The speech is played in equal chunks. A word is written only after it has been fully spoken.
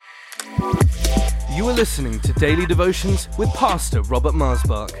You are listening to Daily Devotions with Pastor Robert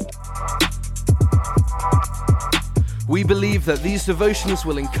Marsbach. We believe that these devotions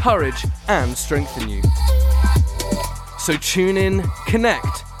will encourage and strengthen you. So tune in,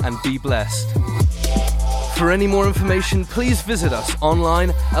 connect, and be blessed. For any more information, please visit us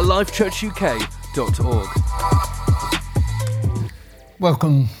online at lifechurchuk.org.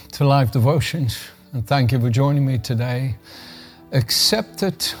 Welcome to Live Devotions, and thank you for joining me today.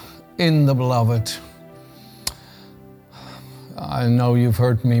 Accepted in the Beloved. I know you've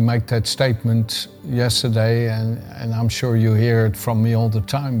heard me make that statement yesterday, and I'm sure you hear it from me all the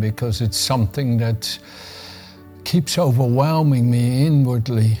time because it's something that keeps overwhelming me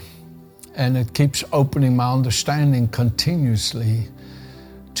inwardly, and it keeps opening my understanding continuously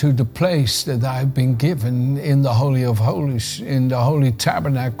to the place that I've been given in the Holy of Holies, in the holy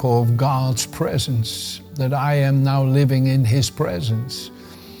tabernacle of God's presence, that I am now living in His presence,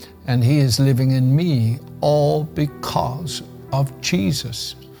 and He is living in me, all because of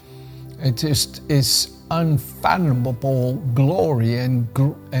Jesus. It is unfathomable glory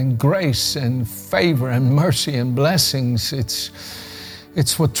and grace and favor and mercy and blessings.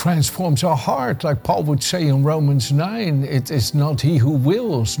 It's what transforms our heart. Like Paul would say in Romans 9, it is not he who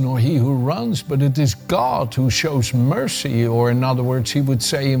wills nor he who runs, but it is God who shows mercy. Or in other words, he would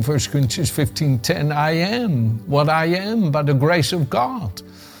say in 1 Corinthians 15:10, I am what I am by the grace of God.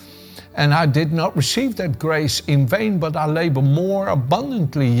 And I did not receive that grace in vain, but I labor more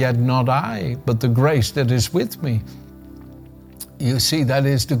abundantly, yet not I, but the grace that is with me. You see, that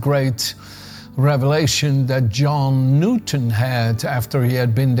is the great revelation that John Newton had after he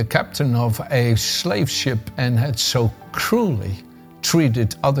had been the captain of a slave ship and had so cruelly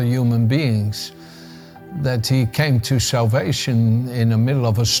treated other human beings that he came to salvation in the middle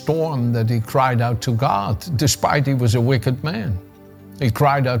of a storm, that he cried out to God, despite he was a wicked man. He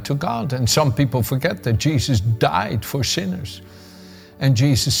cried out to God, and some people forget that Jesus died for sinners, and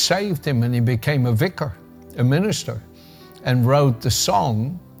Jesus saved him, and he became a vicar, a minister, and wrote the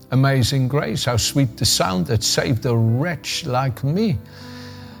song, Amazing Grace, how sweet the sound that saved a wretch like me.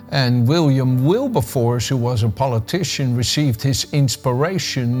 And William Wilberforce, who was a politician, received his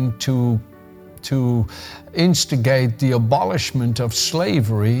inspiration to instigate the abolishment of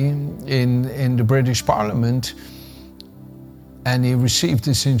slavery in the British Parliament. And he received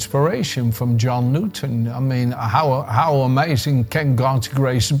this inspiration from John Newton. I mean, how amazing can God's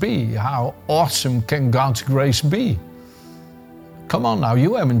grace be? How awesome can God's grace be? Come on now,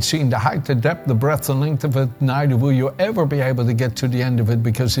 you haven't seen the height, the depth, the breadth, the length of it, neither will you ever be able to get to the end of it,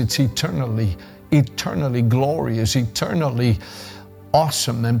 because it's eternally glorious, eternally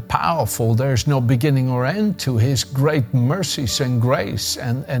awesome and powerful. There's no beginning or end to His great mercies and grace.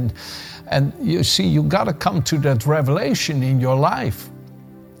 And you see, you got to come to that revelation in your life,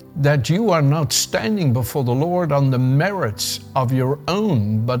 that you are not standing before the Lord on the merits of your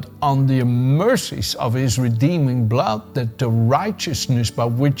own, but on the mercies of His redeeming blood, that the righteousness by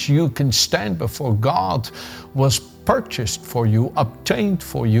which you can stand before God was purchased for you, obtained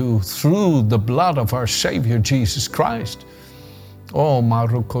for you through the blood of our Savior Jesus Christ. Oh,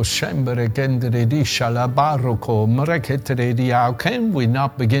 Maruko Shembere Genderedi Shalabaruko Mreketeredi. How can we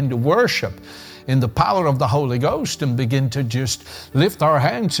not begin to worship in the power of the Holy Ghost and begin to just lift our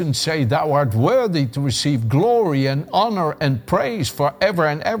hands and say, Thou art worthy to receive glory and honor and praise forever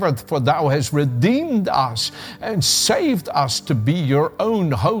and ever, for Thou hast redeemed us and saved us to be Your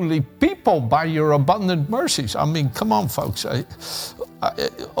own holy people by Your abundant mercies. I mean, come on, folks.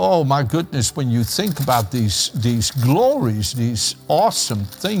 Oh my goodness, when you think about these glories, these awesome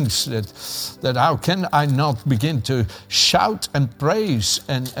things, that how can I not begin to shout and praise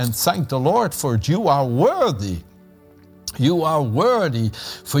and thank the Lord for it? You are worthy. You are worthy,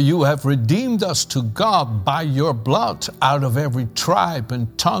 for You have redeemed us to God by Your blood out of every tribe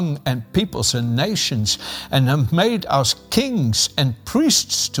and tongue and peoples and nations, and have made us kings and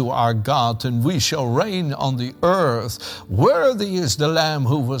priests to our God, and we shall reign on the earth. Worthy is the Lamb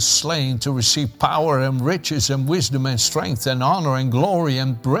who was slain to receive power and riches and wisdom and strength and honor and glory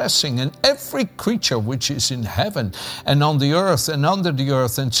and blessing, and every creature which is in heaven and on the earth and under the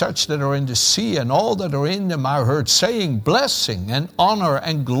earth, and such that are in the sea and all that are in them, I heard saying, Blessing and honor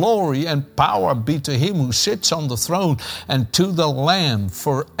and glory and power be to Him who sits on the throne and to the Lamb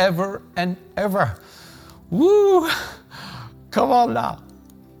forever and ever. Woo! Come on now.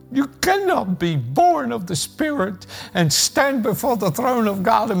 You cannot be born of the Spirit and stand before the throne of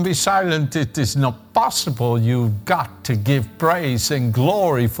God and be silent. It is not possible. You've got to give praise and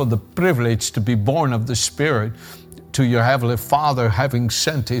glory for the privilege to be born of the Spirit. to your Heavenly Father, having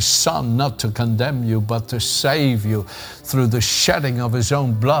sent His Son not to condemn you, but to save you through the shedding of His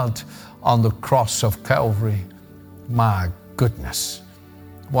own blood on the cross of Calvary. My goodness,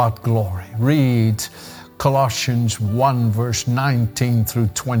 what glory. Read Colossians 1, verse 19 through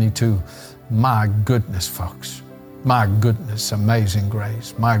 22. My goodness, folks. My goodness, amazing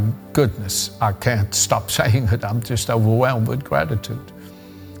grace. My goodness, I can't stop saying it. I'm just overwhelmed with gratitude.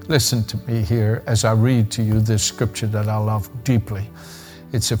 Listen to me here as I read to you this scripture that I love deeply.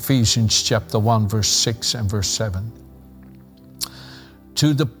 It's Ephesians chapter 1, verse 6 and verse 7.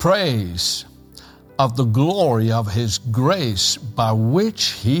 To the praise of the glory of His grace, by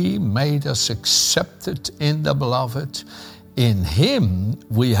which He made us accepted in the Beloved. In Him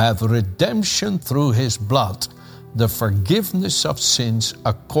we have redemption through His blood, the forgiveness of sins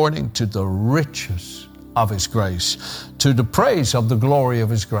according to the riches of His grace. To the praise of the glory of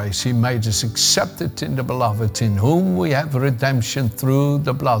His grace, He made us accepted in the Beloved, in whom we have redemption through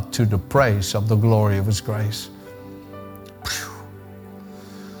the blood, to the praise of the glory of His grace.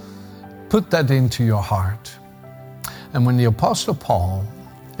 Put that into your heart. And when the Apostle Paul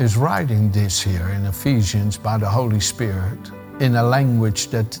is writing this here in Ephesians by the Holy Spirit, in a language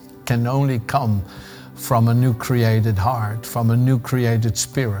that can only come from a new created heart, from a new created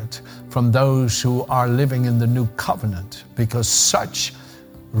spirit, from those who are living in the new covenant, because such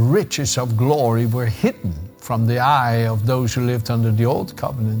riches of glory were hidden from the eye of those who lived under the old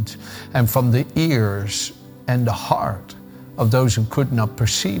covenant, and from the ears and the heart of those who could not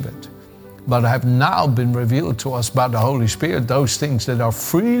perceive it, but have now been revealed to us by the Holy Spirit, those things that are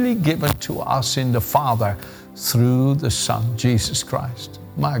freely given to us in the Father through the Son, Jesus Christ.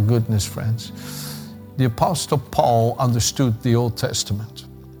 My goodness, friends. The Apostle Paul understood the Old Testament.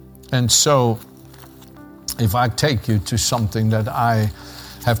 And so, if I take you to something that I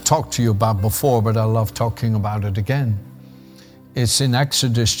have talked to you about before, but I love talking about it again, it's in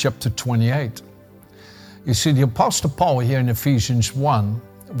Exodus chapter 28. You see, the Apostle Paul here in Ephesians 1,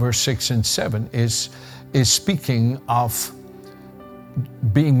 verse 6 and 7 is speaking of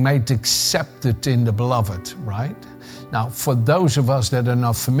being made accepted in the Beloved, right? Now, for those of us that are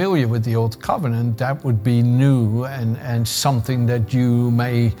not familiar with the Old Covenant, that would be new and something that you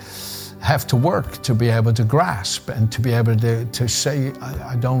may have to work to be able to grasp and to be able to say,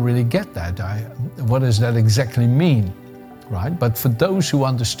 I don't really get that. What does that exactly mean, right? But for those who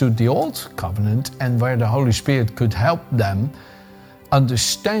understood the Old Covenant and where the Holy Spirit could help them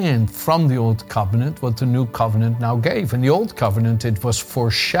understand from the Old Covenant what the New Covenant now gave. In the Old Covenant, it was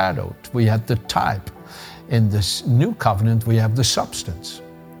foreshadowed. We had the type. In this New Covenant, we have the substance.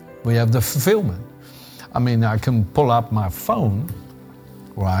 We have the fulfillment. I mean, I can pull up my phone,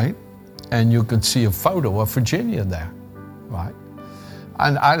 right? And you can see a photo of Virginia there, right?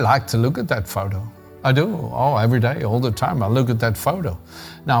 And I like to look at that photo. I do. Oh, every day, all the time, I look at that photo.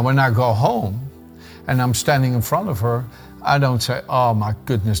 Now, when I go home and I'm standing in front of her, I don't say, oh my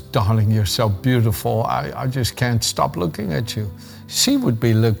goodness, darling, you're so beautiful. I just can't stop looking at you. She would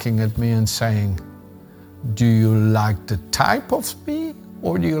be looking at me and saying, do you like the type of me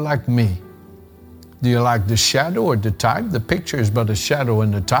or do you like me? Do you like the shadow or the type? The picture is but a shadow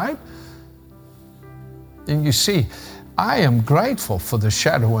and the type. And you see, I am grateful for the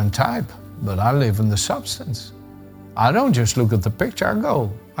shadow and type, but I live in the substance. I don't just look at the picture,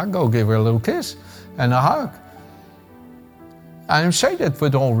 I go give her a little kiss and a hug. I say that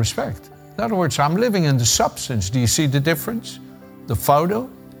with all respect. In other words, I'm living in the substance. Do you see the difference? The photo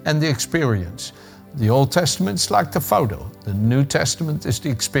and the experience. The Old Testament's like the photo. The New Testament is the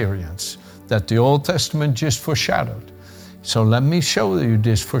experience that the Old Testament just foreshadowed. So let me show you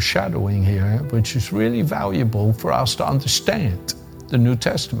this foreshadowing here, which is really valuable for us to understand the New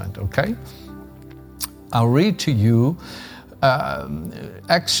Testament, okay? I'll read to you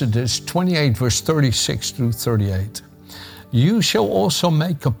Exodus 28, verse 36 through 38. You shall also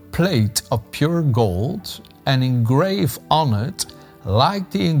make a plate of pure gold and engrave on it, like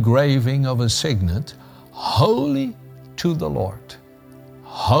the engraving of a signet, holy to the Lord.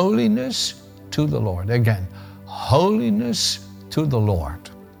 Holiness to the Lord. Again, holiness to the Lord.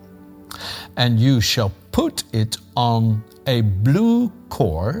 And you shall put it on a blue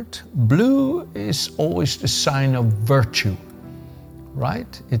cord. Blue is always the sign of virtue,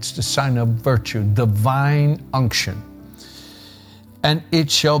 right? It's the sign of virtue, divine unction. And it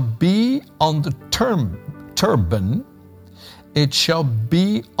shall be on the turban. It shall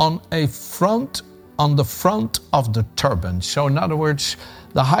be on the front of the turban. So in other words,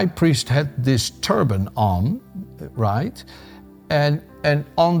 the high priest had this turban on, right? And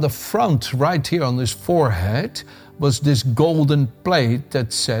on the front, right here on his forehead, was this golden plate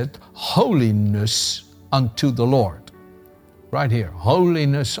that said holiness unto the Lord. Right here,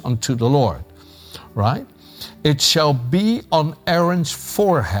 holiness unto the Lord, right? It shall be on Aaron's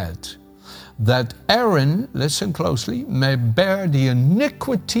forehead, that Aaron, listen closely, may bear the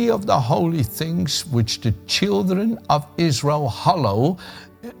iniquity of the holy things which the children of Israel hallow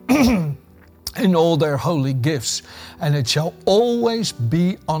in all their holy gifts. And it shall always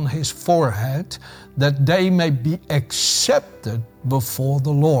be on his forehead, that they may be accepted before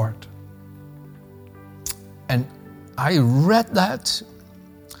the Lord. And I read that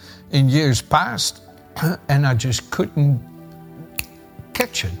in years past, and I just couldn't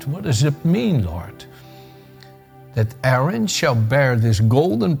catch it. What does it mean, Lord? That Aaron shall bear this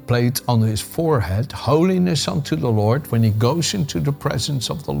golden plate on his forehead, holiness unto the Lord, when he goes into the presence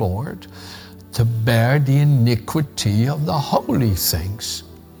of the Lord, to bear the iniquity of the holy things.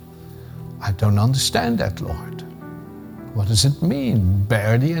 I don't understand that, Lord. What does it mean,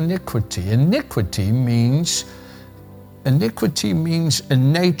 bear the iniquity? Iniquity means a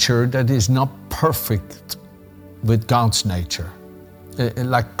nature that is not perfect with God's nature.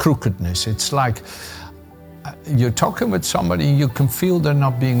 Like crookedness. It's like you're talking with somebody, you can feel they're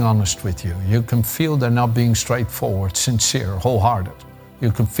not being honest with you. You can feel they're not being straightforward, sincere, wholehearted.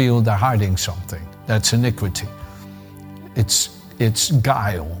 You can feel they're hiding something. That's iniquity. It's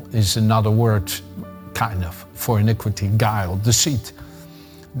guile is another word, kind of, for iniquity. Guile, deceit.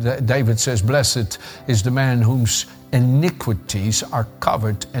 David says, blessed is the man whose iniquities are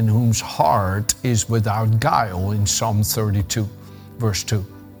covered and whose heart is without guile, in Psalm 32. Verse 2.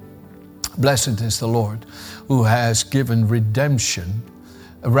 Blessed is the Lord who has given redemption,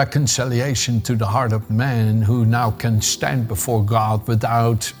 a reconciliation to the heart of man, who now can stand before God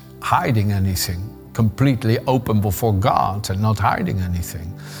without hiding anything, completely open before God and not hiding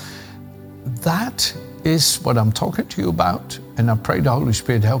anything. That is what I'm talking to you about, and I pray the Holy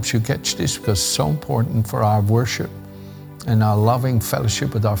Spirit helps you catch this, because it's so important for our worship and our loving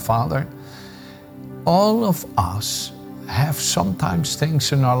fellowship with our Father. All of us have sometimes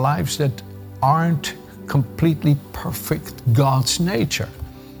things in our lives that aren't completely perfect God's nature.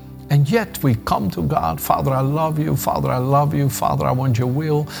 And yet we come to God, Father, I love you. Father, I love you. Father, I want your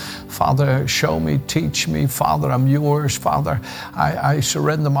will. Father, show me, teach me. Father, I'm yours. Father, I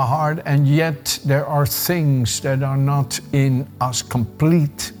surrender my heart. And yet there are things that are not in us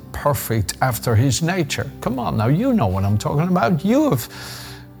complete, perfect after his nature. Come on now, you know what I'm talking about. You have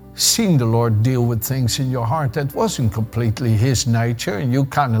seen the Lord deal with things in your heart that wasn't completely his nature, and you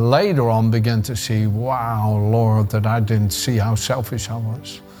kind of later on began to see, wow, Lord, that I didn't see how selfish I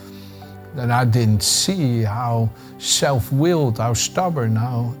was, that I didn't see how self-willed, how stubborn,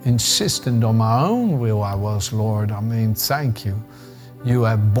 how insistent on my own will I was, Lord. I mean, thank you. You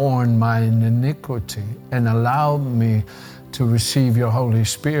have borne my iniquity and allowed me to receive your Holy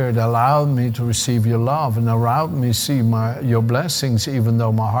Spirit, allowed me to receive your love, and allowed me to see your blessings, even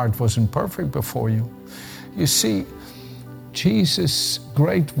though my heart wasn't perfect before you. You see, Jesus'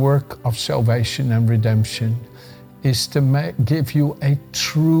 great work of salvation and redemption is to give you a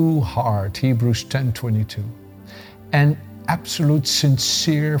true heart, Hebrews 10:22, and absolute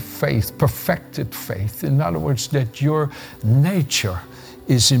sincere faith, perfected faith. In other words, that your nature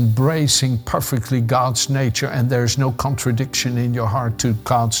is embracing perfectly God's nature, and there's no contradiction in your heart to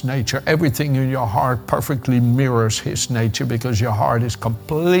God's nature. Everything in your heart perfectly mirrors his nature, because your heart is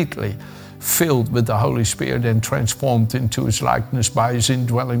completely filled with the Holy Spirit and transformed into his likeness by his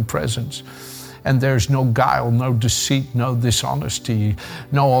indwelling presence. And there's no guile, no deceit, no dishonesty,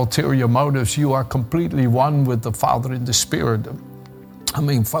 no ulterior motives. You are completely one with the Father in the Spirit. I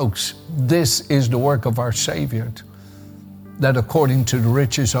mean, folks, this is the work of our Savior, that according to the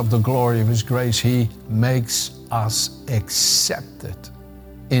riches of the glory of his grace, he makes us accepted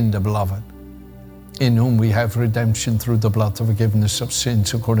in the Beloved, in whom we have redemption through the blood, the forgiveness of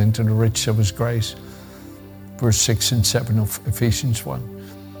sins, according to the riches of his grace. Verse 6 and 7 of Ephesians 1.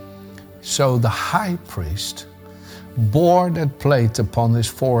 So the high priest bore that plate upon his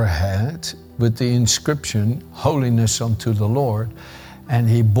forehead with the inscription, holiness unto the Lord, and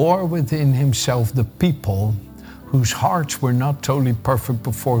he bore within himself the people whose hearts were not totally perfect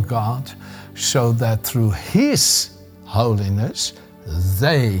before God, so that through his holiness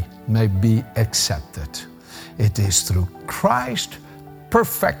they may be accepted. It is through Christ's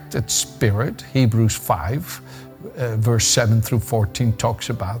perfected Spirit, Hebrews 5, verse 7 through 14 talks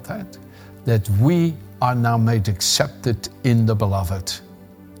about that we are now made accepted in the Beloved.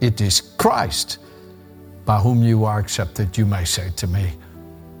 It is Christ by whom you are accepted, you may say to me.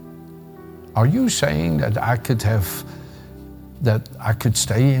 Are you saying that I could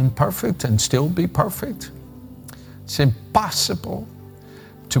stay imperfect and still be perfect? It's impossible.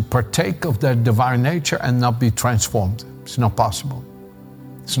 to partake of that divine nature and not be transformed. It's not possible.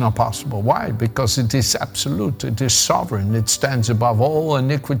 It's not possible. Why? Because it is absolute. It is sovereign. It stands above all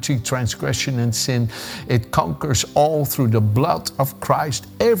iniquity, transgression, and sin. It conquers all through the blood of Christ.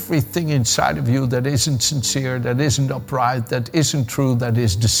 Everything inside of you that isn't sincere, that isn't upright, that isn't true, that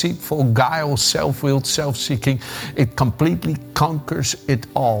is deceitful, guile, self-willed, self-seeking, it completely conquers it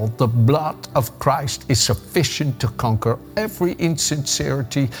all. The blood of Christ is sufficient to conquer every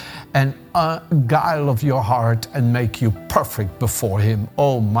insincerity and guile of your heart and make you perfect before Him.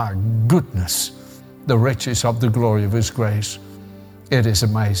 Oh my goodness, the riches of the glory of His grace. It is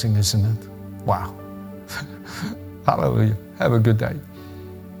amazing, isn't it? Wow. Hallelujah. Have a good day.